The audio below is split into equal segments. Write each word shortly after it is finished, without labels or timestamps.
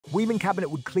Weiman Cabinet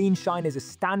Wood Clean Shine is a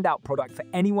standout product for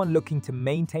anyone looking to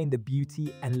maintain the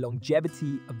beauty and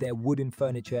longevity of their wooden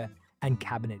furniture and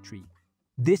cabinetry.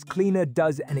 This cleaner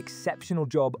does an exceptional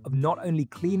job of not only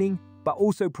cleaning, but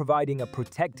also providing a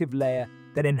protective layer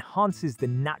that enhances the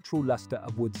natural luster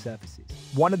of wood surfaces.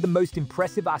 One of the most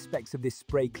impressive aspects of this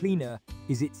spray cleaner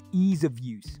is its ease of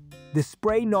use. The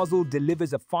spray nozzle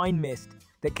delivers a fine mist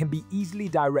that can be easily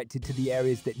directed to the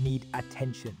areas that need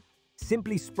attention.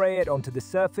 Simply spray it onto the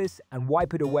surface and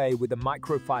wipe it away with a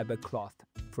microfiber cloth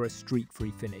for a streak-free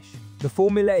finish. The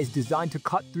formula is designed to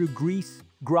cut through grease,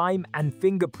 grime, and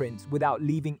fingerprints without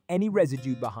leaving any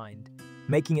residue behind,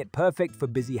 making it perfect for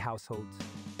busy households.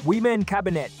 Weiman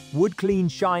Cabinet Wood Clean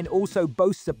Shine also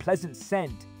boasts a pleasant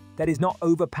scent that is not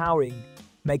overpowering,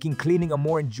 making cleaning a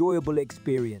more enjoyable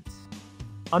experience.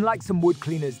 Unlike some wood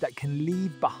cleaners that can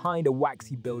leave behind a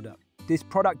waxy buildup, this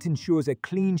product ensures a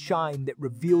clean shine that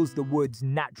reveals the wood's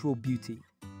natural beauty.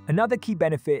 Another key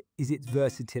benefit is its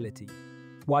versatility.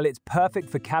 While it's perfect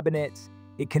for cabinets,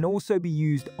 it can also be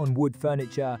used on wood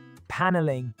furniture,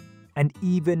 paneling, and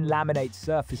even laminate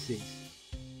surfaces.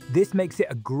 This makes it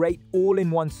a great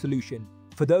all-in-one solution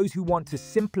for those who want to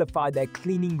simplify their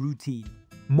cleaning routine.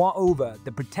 Moreover,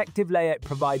 the protective layer it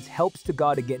provides helps to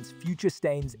guard against future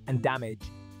stains and damage,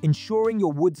 ensuring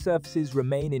your wood surfaces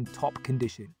remain in top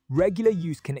condition. Regular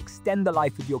use can extend the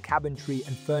life of your cabinetry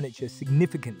and furniture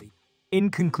significantly. In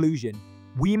conclusion,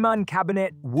 Weiman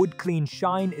Cabinet Wood Clean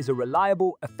Shine is a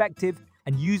reliable, effective,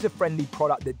 and user-friendly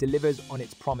product that delivers on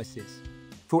its promises.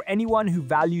 For anyone who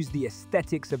values the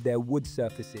aesthetics of their wood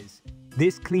surfaces,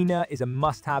 this cleaner is a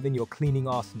must-have in your cleaning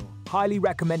arsenal. Highly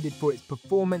recommended for its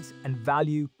performance and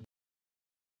value